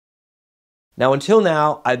Now, until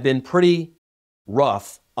now, I've been pretty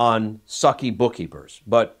rough on sucky bookkeepers,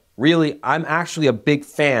 but really, I'm actually a big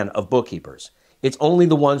fan of bookkeepers. It's only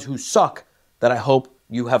the ones who suck that I hope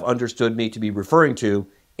you have understood me to be referring to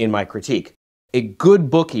in my critique. A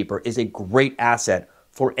good bookkeeper is a great asset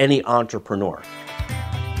for any entrepreneur.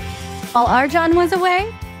 While RJon was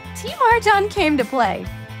away, Team RJon came to play.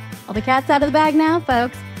 Well, the cat's out of the bag now,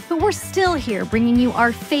 folks, but we're still here bringing you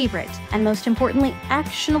our favorite and most importantly,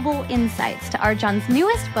 actionable insights to RJon's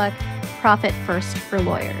newest book, Profit First for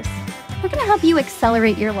Lawyers. We're going to help you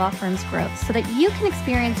accelerate your law firm's growth so that you can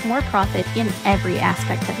experience more profit in every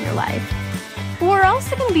aspect of your life. We're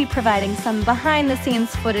also going to be providing some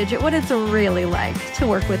behind-the-scenes footage at what it's really like to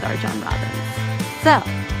work with RJon Robbins. So,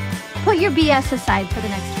 put your BS aside for the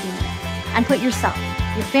next few minutes and put yourself,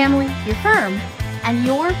 your family, your firm, and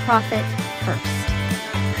your profit first.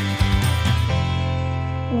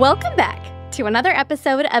 Welcome back to another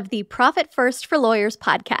episode of the Profit First for Lawyers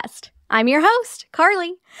podcast. I'm your host,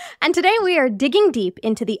 Carly, and today we are digging deep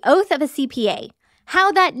into the oath of a CPA,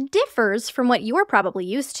 how that differs from what you're probably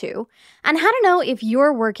used to, and how to know if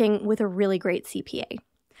you're working with a really great CPA.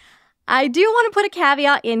 I do want to put a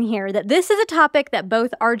caveat in here that this is a topic that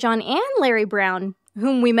both RJon and Larry Brown,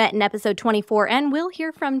 whom we met in episode 24 and will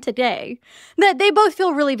hear from today, that they both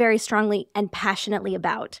feel really very strongly and passionately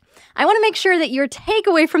about. I want to make sure that your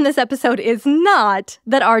takeaway from this episode is not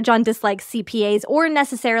that RJon dislikes CPAs or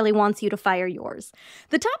necessarily wants you to fire yours.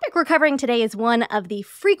 The topic we're covering today is one of the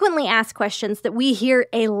frequently asked questions that we hear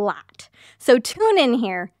a lot. So tune in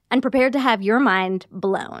here and prepare to have your mind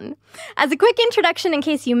blown. As a quick introduction in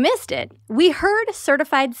case you missed it, we heard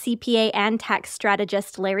certified CPA and tax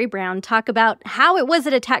strategist Larry Brown talk about how it was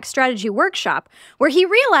at a tax strategy workshop where he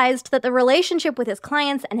realized that the relationship with his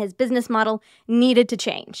clients and his business model needed to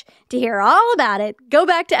change. To hear all about it, go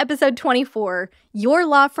back to episode 24, Your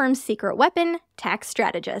Law Firm's Secret Weapon, Tax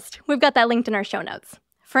Strategist. We've got that linked in our show notes.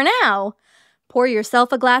 For now, pour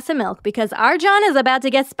yourself a glass of milk because RJon is about to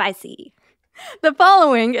get spicy. The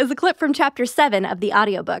following is a clip from Chapter 7 of the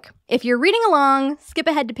audiobook. If you're reading along, skip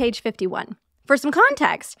ahead to page 51. For some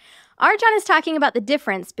context, RJon is talking about the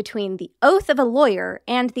difference between the oath of a lawyer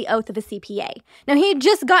and the oath of a CPA. Now, he had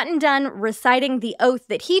just gotten done reciting the oath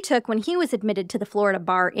that he took when he was admitted to the Florida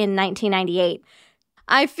bar in 1998.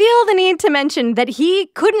 I feel the need to mention that he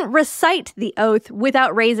couldn't recite the oath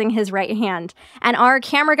without raising his right hand, and our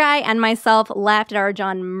camera guy and myself laughed at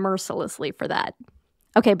RJon mercilessly for that.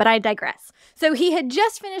 Okay, but I digress. So he had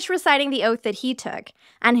just finished reciting the oath that he took,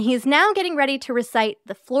 and he's now getting ready to recite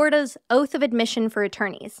the Florida's Oath of Admission for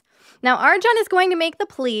Attorneys. Now, RJon is going to make the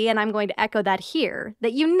plea, and I'm going to echo that here,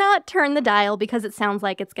 that you not turn the dial because it sounds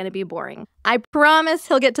like it's going to be boring. I promise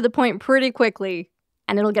he'll get to the point pretty quickly,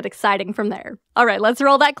 and it'll get exciting from there. All right, let's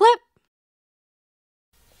roll that clip.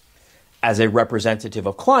 As a representative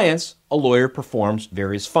of clients, a lawyer performs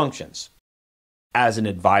various functions. As an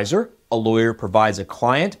advisor, a lawyer provides a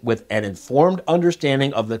client with an informed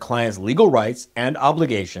understanding of the client's legal rights and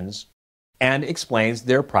obligations and explains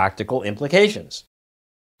their practical implications.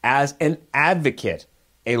 As an advocate,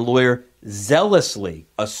 a lawyer zealously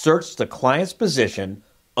asserts the client's position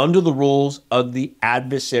under the rules of the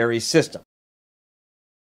adversary system.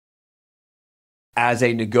 As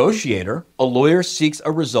a negotiator, a lawyer seeks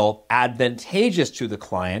a result advantageous to the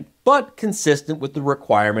client, but consistent with the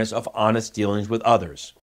requirements of honest dealings with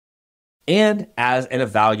others. And as an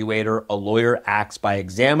evaluator, a lawyer acts by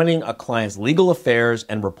examining a client's legal affairs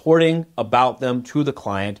and reporting about them to the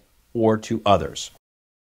client or to others.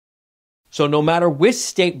 So no matter which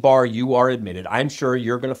state bar you are admitted, I'm sure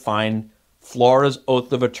you're going to find Florida's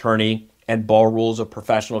Oath of Attorney and bar rules of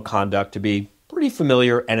professional conduct to be pretty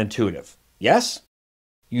familiar and intuitive. Yes?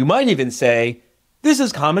 You might even say, this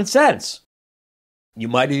is common sense. You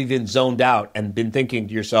might have even zoned out and been thinking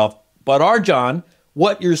to yourself, but RJon,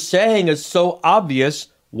 what you're saying is so obvious,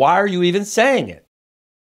 why are you even saying it?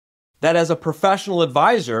 That as a professional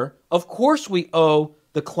advisor, of course we owe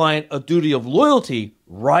the client a duty of loyalty,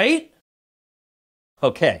 right?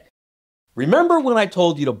 Okay, remember when I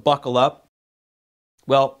told you to buckle up?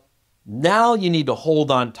 Well, now you need to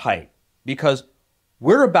hold on tight because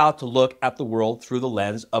we're about to look at the world through the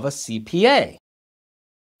lens of a CPA.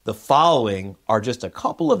 The following are just a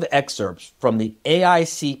couple of excerpts from the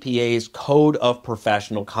AICPA's Code of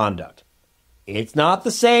Professional Conduct. It's not the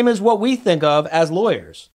same as what we think of as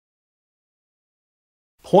lawyers.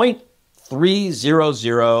 Point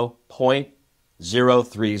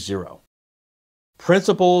 300.030.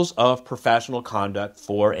 Principles of Professional Conduct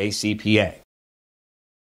for a CPA.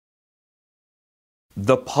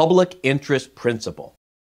 The Public Interest Principle.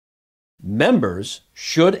 Members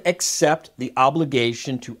should accept the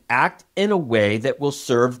obligation to act in a way that will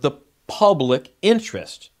serve the public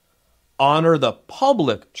interest, honor the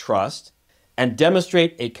public trust, and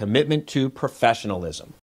demonstrate a commitment to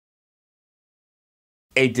professionalism.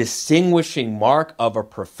 A distinguishing mark of a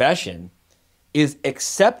profession is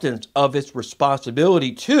acceptance of its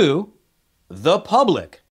responsibility to the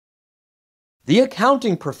public. The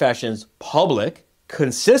accounting profession's public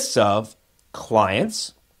consists of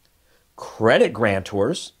clients, credit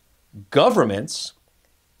grantors, governments,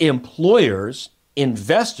 employers,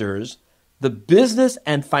 investors, the business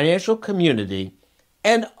and financial community,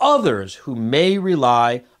 and others who may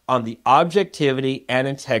rely on the objectivity and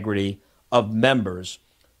integrity of members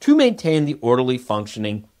to maintain the orderly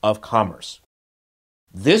functioning of commerce.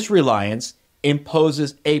 This reliance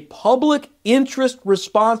imposes a public interest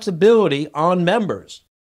responsibility on members.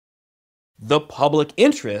 The public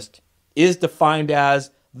interest is defined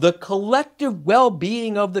as the collective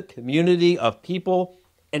well-being of the community of people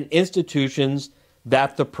and institutions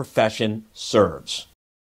that the profession serves.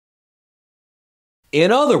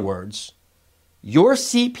 In other words, your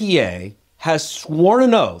CPA has sworn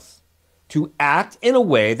an oath to act in a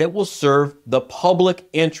way that will serve the public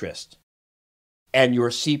interest. And your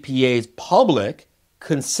CPA's public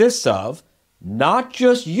consists of not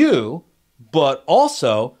just you, but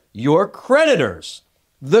also your creditors,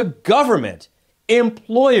 the government,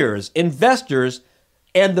 employers, investors,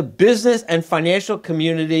 and the business and financial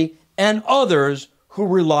community, and others who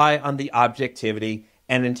rely on the objectivity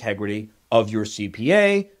and integrity of your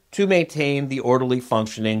CPA to maintain the orderly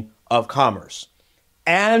functioning of commerce.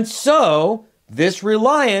 And so, this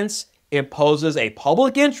reliance imposes a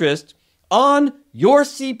public interest on your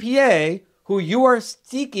CPA, who you are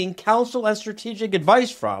seeking counsel and strategic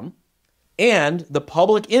advice from, and the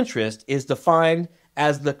public interest is defined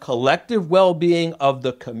as the collective well-being of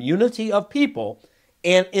the community of people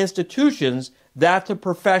and institutions that the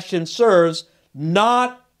profession serves,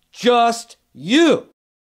 not just you.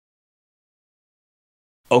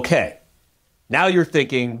 Okay, now you're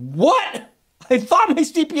thinking, what? I thought my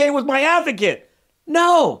CPA was my advocate.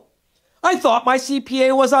 No, I thought my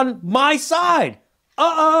CPA was on my side.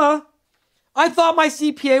 I thought my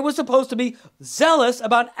CPA was supposed to be zealous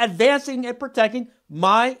about advancing and protecting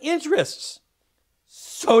my interests.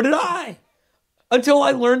 So did I, until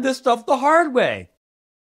I learned this stuff the hard way.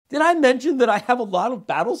 Did I mention that I have a lot of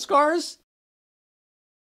battle scars?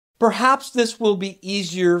 Perhaps this will be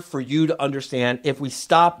easier for you to understand if we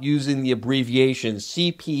stop using the abbreviation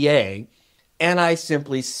CPA and I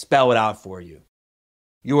simply spell it out for you.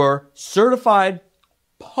 Your certified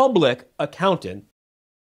public accountant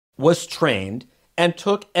was trained and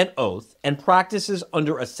took an oath and practices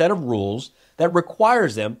under a set of rules that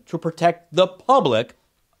requires them to protect the public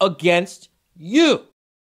against you.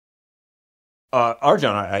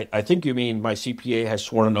 RJon, I think you mean my CPA has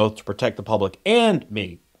sworn an oath to protect the public and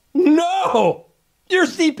me. No! Your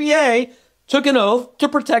CPA took an oath to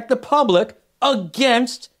protect the public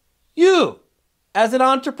against you as an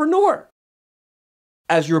entrepreneur.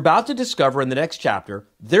 As you're about to discover in the next chapter,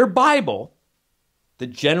 their Bible, the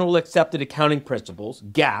General Accepted Accounting Principles,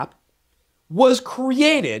 GAAP, was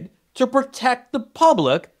created to protect the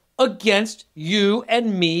public against you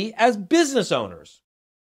and me as business owners.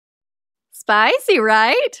 Spicy,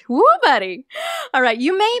 right? Woo, buddy. All right,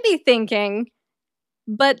 you may be thinking,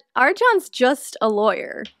 but RJon's just a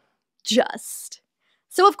lawyer. Just.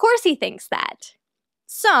 So of course he thinks that.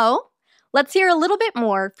 So let's hear a little bit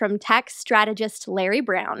more from tax strategist Larry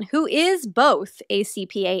Brown, who is both a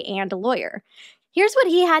CPA and a lawyer. Here's what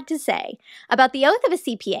he had to say about the oath of a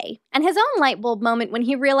CPA and his own light bulb moment when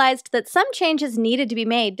he realized that some changes needed to be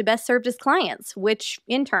made to best serve his clients, which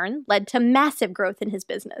in turn led to massive growth in his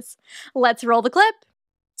business. Let's roll the clip.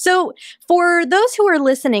 So for those who are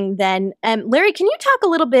listening then, Larry, can you talk a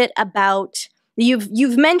little bit about,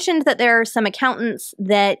 you've mentioned that there are some accountants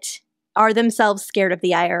that are themselves scared of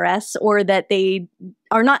the IRS or that they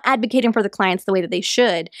are not advocating for the clients the way that they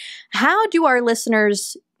should. How do our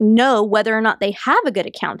listeners know whether or not they have a good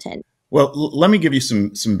accountant? Well, let me give you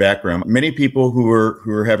some background. Many people who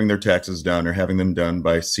are having their taxes done are having them done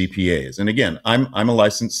by CPAs. And again, I'm a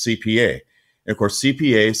licensed CPA. And of course,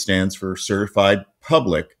 CPA stands for Certified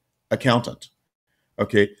Public Accountant.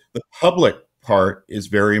 Okay, the public part is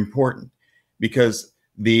very important because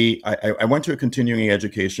I went to a continuing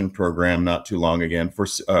education program not too long ago for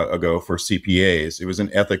CPAs. It was an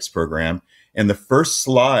ethics program, and the first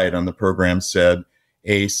slide on the program said,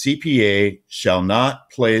 "A CPA shall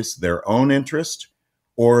not place their own interest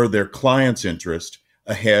or their client's interest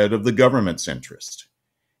ahead of the government's interest."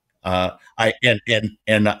 I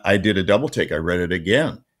did a double take. I read it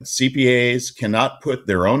again. CPAs cannot put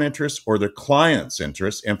their own interest or their client's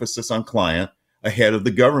interest, emphasis on client, ahead of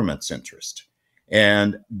the government's interest.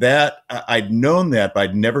 And that, I'd known that, but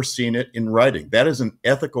I'd never seen it in writing. That is an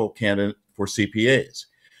ethical canon for CPAs.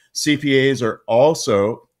 CPAs are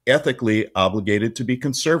also ethically obligated to be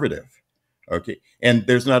conservative. Okay. And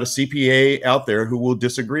there's not a CPA out there who will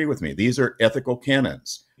disagree with me. These are ethical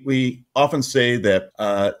canons. We often say that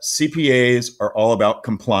CPAs are all about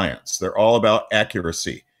compliance. They're all about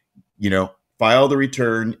accuracy. File the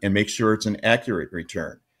return and make sure it's an accurate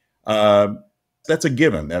return. That's a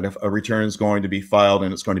given, that if a return is going to be filed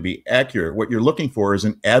and it's going to be accurate, what you're looking for is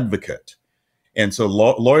an advocate. And so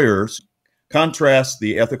lawyers contrast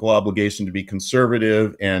the ethical obligation to be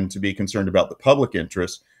conservative and to be concerned about the public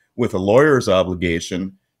interest with a lawyer's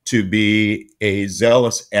obligation to be a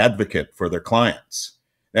zealous advocate for their clients.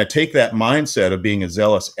 Now, take that mindset of being a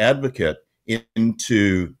zealous advocate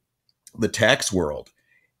into the tax world,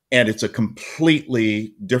 and it's a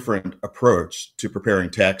completely different approach to preparing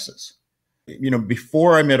taxes.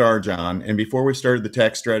 Before I met RJon and before we started the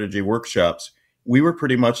tax strategy workshops, we were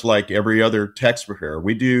pretty much like every other tax preparer.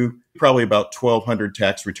 We do probably about 1,200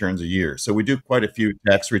 tax returns a year. So we do quite a few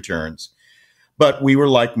tax returns. But we were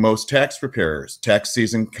like most tax preparers. Tax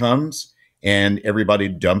season comes and everybody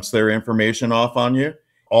dumps their information off on you.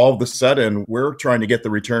 All of a sudden, we're trying to get the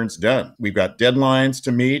returns done. We've got deadlines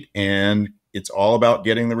to meet, and it's all about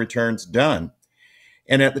getting the returns done.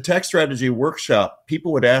 And at the tax strategy workshop,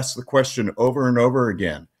 people would ask the question over and over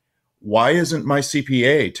again, why isn't my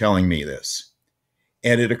CPA telling me this?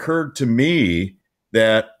 And it occurred to me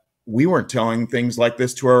that we weren't telling things like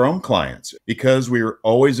this to our own clients because we were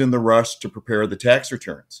always in the rush to prepare the tax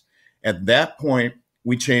returns. At that point,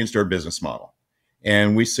 we changed our business model.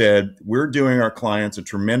 And we said, we're doing our clients a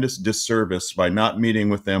tremendous disservice by not meeting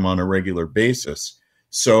with them on a regular basis.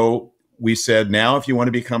 So we said, now, if you want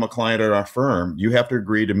to become a client at our firm, you have to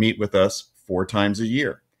agree to meet with us 4 times a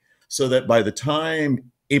year. So that by the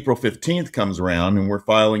time April 15th comes around and we're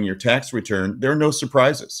filing your tax return, there are no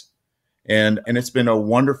surprises. And it's been a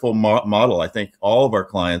wonderful model. I think all of our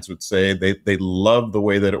clients would say they love the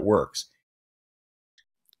way that it works.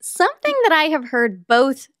 Something that I have heard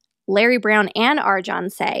both Larry Brown and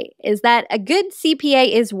RJon say is that a good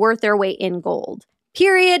CPA is worth their weight in gold.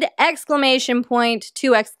 Period, exclamation point,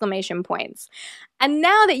 2 exclamation points. And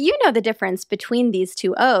now that you know the difference between these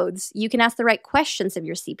 2 oaths, you can ask the right questions of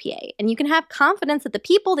your CPA, and you can have confidence that the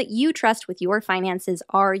people that you trust with your finances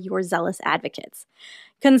are your zealous advocates.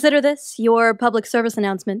 Consider this your public service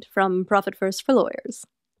announcement from Profit First for Lawyers.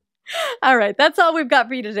 All right, that's all we've got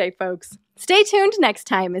for you today, folks. Stay tuned next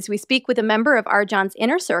time as we speak with a member of RJon's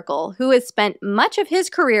inner circle who has spent much of his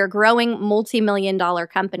career growing multi-million-dollar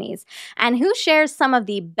companies and who shares some of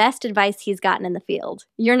the best advice he's gotten in the field.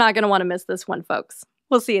 You're not going to want to miss this one, folks.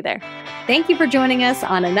 We'll see you there. Thank you for joining us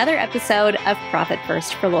on another episode of Profit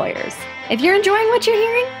First for Lawyers. If you're enjoying what you're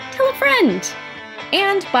hearing, tell a friend.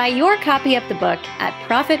 And buy your copy of the book at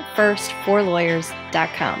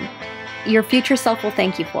profitfirstforlawyers.com. Your future self will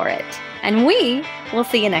thank you for it. And we will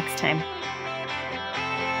see you next time.